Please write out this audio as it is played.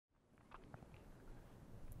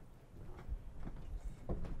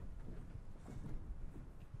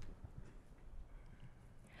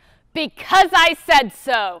Because I said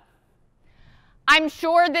so. I'm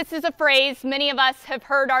sure this is a phrase many of us have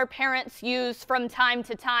heard our parents use from time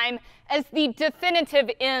to time as the definitive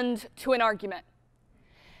end to an argument.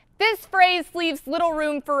 This phrase leaves little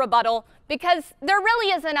room for rebuttal because there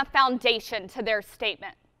really isn't a foundation to their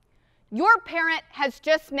statement. Your parent has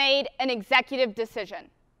just made an executive decision.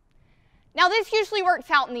 Now, this usually works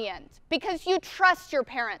out in the end because you trust your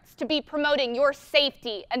parents to be promoting your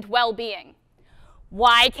safety and well-being.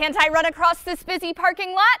 Why can't I run across this busy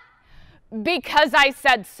parking lot? Because I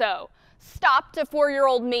said so. Stopped a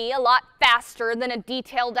 4-year-old me a lot faster than a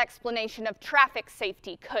detailed explanation of traffic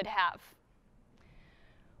safety could have.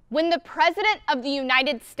 When the President of the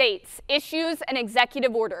United States issues an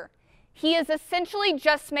executive order, he has essentially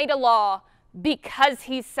just made a law because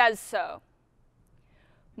he says so.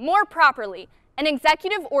 More properly, an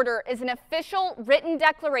executive order is an official written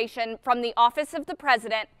declaration from the office of the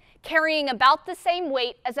President carrying about the same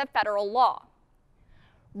weight as a federal law.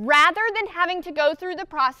 Rather than having to go through the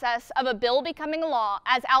process of a bill becoming a law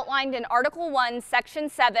as outlined in Article 1, Section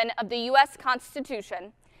 7 of the U.S.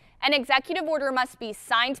 Constitution, an executive order must be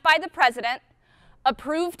signed by the President,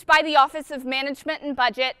 approved by the Office of Management and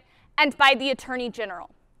Budget, and by the Attorney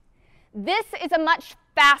General. This is a much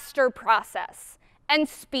faster process, and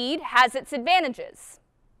speed has its advantages.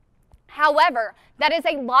 However, that is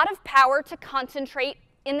a lot of power to concentrate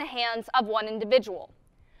in the hands of one individual.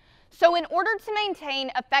 So in order to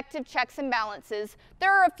maintain effective checks and balances,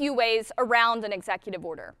 there are a few ways around an executive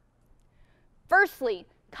order. Firstly,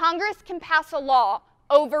 Congress can pass a law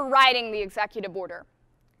overriding the executive order.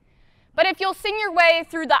 But if you'll sing your way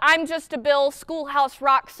through the I'm Just a Bill Schoolhouse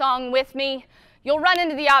Rock song with me, you'll run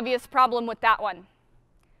into the obvious problem with that one.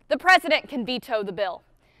 The President can veto the bill,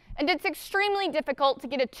 and it's extremely difficult to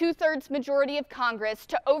get a 2/3 majority of Congress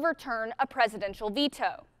to overturn a presidential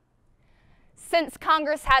veto. Since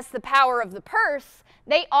Congress has the power of the purse,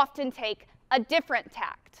 they often take a different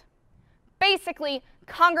tact. Basically,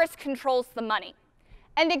 Congress controls the money,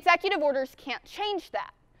 and executive orders can't change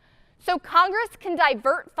that. So Congress can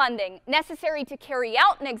divert funding necessary to carry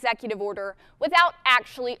out an executive order without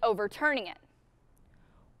actually overturning it.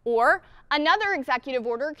 Or another executive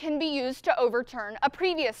order can be used to overturn a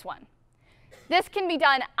previous one. This can be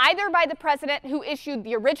done either by the president who issued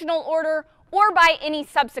the original order or by any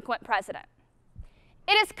subsequent president.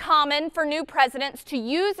 It is common for new presidents to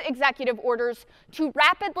use executive orders to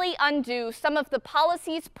rapidly undo some of the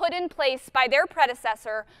policies put in place by their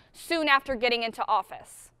predecessor soon after getting into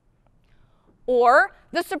office. Or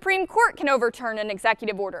the Supreme Court can overturn an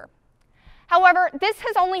executive order. However, this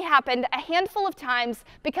has only happened a handful of times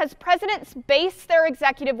because presidents base their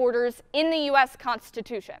executive orders in the U.S.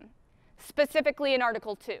 Constitution, specifically in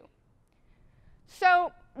Article 2.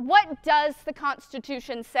 So, what does the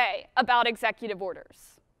Constitution say about executive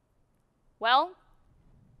orders? Well,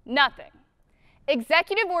 nothing.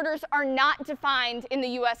 Executive orders are not defined in the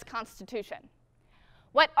U.S. Constitution.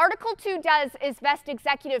 What Article 2 does is vest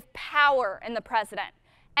executive power in the president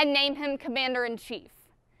and name him commander-in-chief.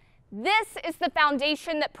 This is the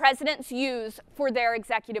foundation that presidents use for their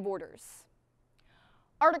executive orders.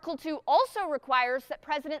 Article 2 also requires that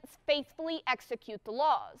presidents faithfully execute the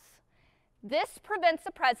laws. This prevents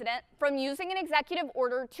the president from using an executive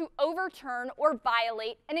order to overturn or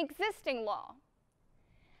violate an existing law.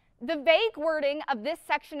 The vague wording of this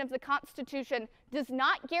section of the Constitution does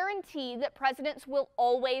not guarantee that presidents will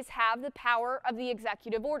always have the power of the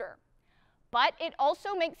executive order, but it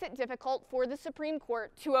also makes it difficult for the Supreme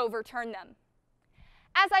Court to overturn them.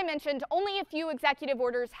 As I mentioned, only a few executive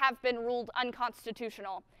orders have been ruled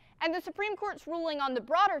unconstitutional, and the Supreme Court's ruling on the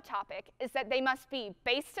broader topic is that they must be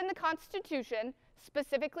based in the Constitution,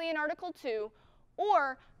 specifically in Article 2,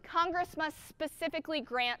 or Congress must specifically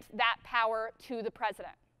grant that power to the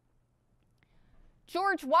president.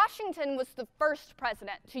 George Washington was the first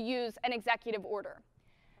president to use an executive order.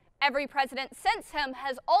 Every president since him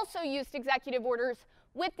has also used executive orders,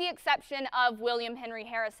 with the exception of William Henry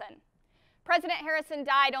Harrison. President Harrison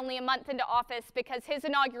died only a month into office because his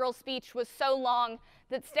inaugural speech was so long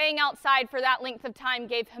that staying outside for that length of time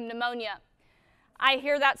gave him pneumonia. I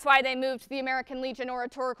hear that's why they moved the American Legion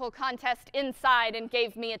Oratorical contest inside and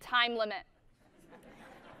gave me a time limit.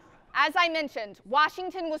 As I mentioned,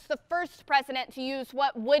 Washington was the first president to use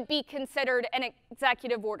what would be considered an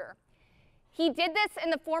executive order. He did this in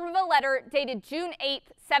the form of a letter dated June 8,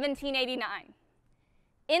 1789.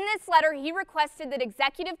 In this letter, he requested that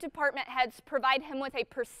executive department heads provide him with a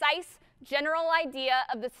precise general idea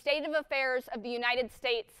of the state of affairs of the United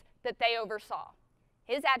States that they oversaw.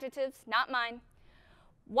 His adjectives, not mine.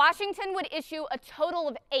 Washington would issue a total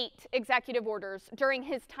of 8 executive orders during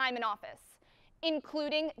his time in office.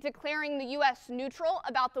 including declaring the U.S. neutral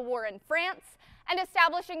about the war in France and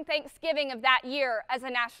establishing Thanksgiving of that year as a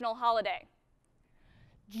national holiday.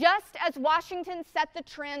 Just as Washington set the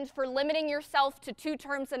trend for limiting yourself to 2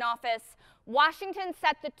 terms in office, Washington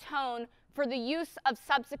set the tone for the use of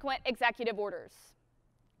subsequent executive orders.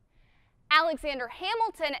 Alexander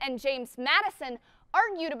Hamilton and James Madison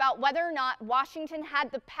argued about whether or not Washington had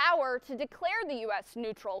the power to declare the U.S.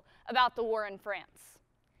 neutral about the war in France.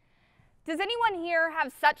 Does anyone here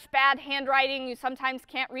have such bad handwriting you sometimes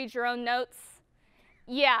can't read your own notes?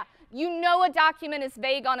 Yeah, you know a document is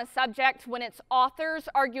vague on a subject when its authors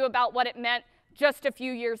argue about what it meant just a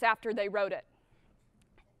few years after they wrote it.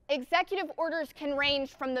 Executive orders can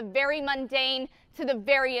range from the very mundane to the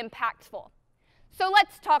very impactful. So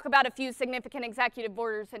let's talk about a few significant executive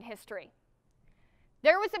orders in history.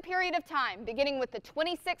 There was a period of time, beginning with the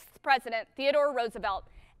 26th president, Theodore Roosevelt,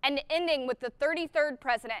 and ending with the 33rd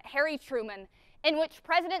president, Harry Truman, in which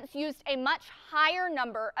presidents used a much higher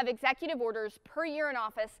number of executive orders per year in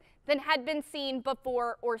office than had been seen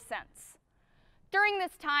before or since. During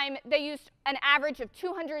this time, they used an average of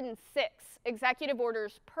 206 executive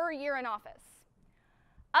orders per year in office.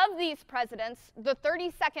 Of these presidents, the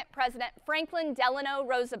 32nd president, Franklin Delano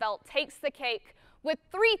Roosevelt, takes the cake with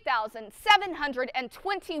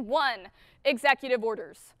 3,721 executive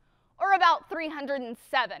orders, or about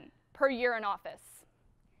 307 per year in office.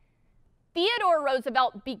 Theodore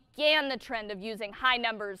Roosevelt began the trend of using high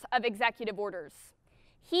numbers of executive orders.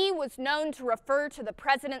 He was known to refer to the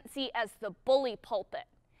presidency as the bully pulpit,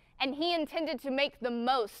 and he intended to make the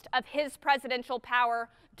most of his presidential power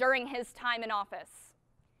during his time in office.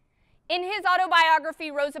 In his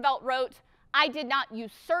autobiography, Roosevelt wrote, "I did not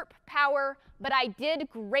usurp power, but I did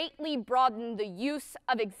greatly broaden the use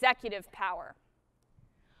of executive power."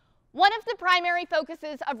 One of the primary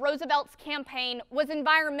focuses of Roosevelt's campaign was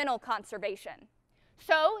environmental conservation.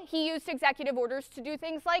 So he used executive orders to do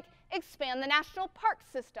things like expand the national park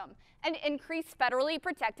system and increase federally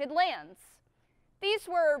protected lands. These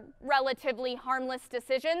were relatively harmless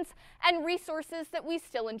decisions and resources that we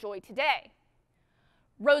still enjoy today.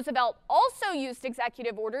 Roosevelt also used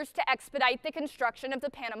executive orders to expedite the construction of the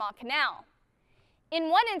Panama Canal. In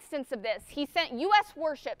one instance of this, he sent U.S.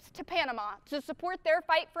 warships to Panama to support their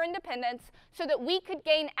fight for independence so that we could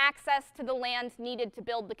gain access to the land needed to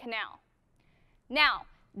build the canal. Now,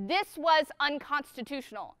 this was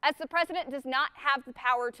unconstitutional, as the president does not have the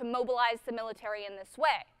power to mobilize the military in this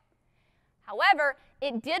way. However,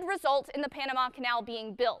 it did result in the Panama Canal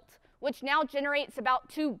being built, which now generates about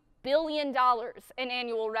 $2 billion in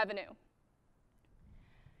annual revenue.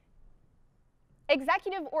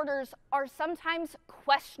 Executive orders are sometimes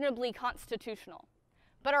questionably constitutional,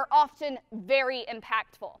 but are often very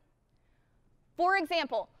impactful. For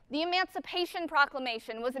example, the Emancipation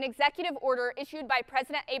Proclamation was an executive order issued by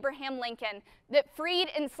President Abraham Lincoln that freed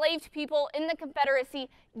enslaved people in the Confederacy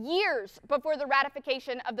years before the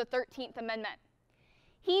ratification of the 13th Amendment.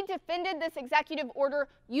 He defended this executive order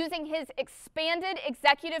using his expanded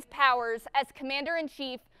executive powers as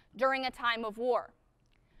commander-in-chief during a time of war.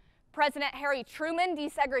 President Harry Truman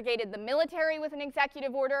desegregated the military with an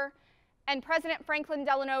executive order, and President Franklin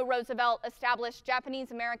Delano Roosevelt established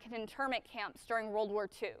Japanese-American internment camps during World War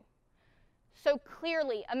II. So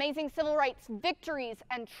clearly, amazing civil rights victories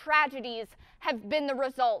and tragedies have been the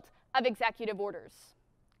result of executive orders.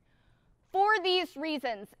 For these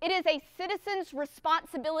reasons, it is a citizen's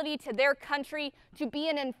responsibility to their country to be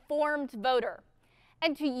an informed voter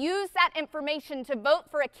and to use that information to vote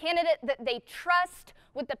for a candidate that they trust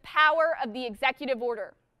with the power of the executive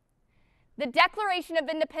order. The Declaration of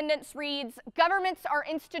Independence reads, "Governments are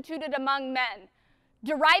instituted among men,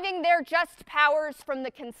 deriving their just powers from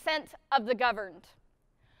the consent of the governed."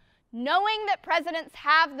 Knowing that presidents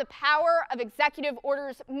have the power of executive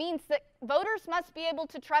orders means that voters must be able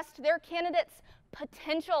to trust their candidates'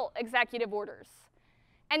 potential executive orders.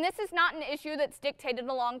 And this is not an issue that's dictated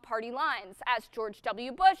along party lines, as George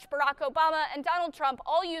W. Bush, Barack Obama, and Donald Trump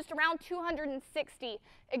all used around 260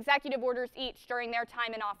 executive orders each during their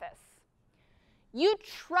time in office. You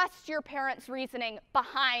trust your parents' reasoning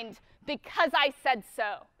behind "because I said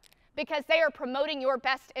so," because they are promoting your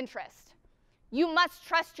best interest. You must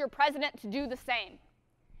trust your president to do the same.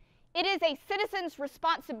 It is a citizen's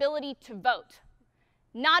responsibility to vote.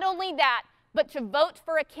 Not only that, but to vote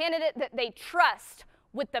for a candidate that they trust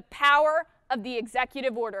with the power of the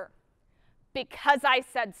executive order. Because I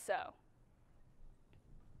said so.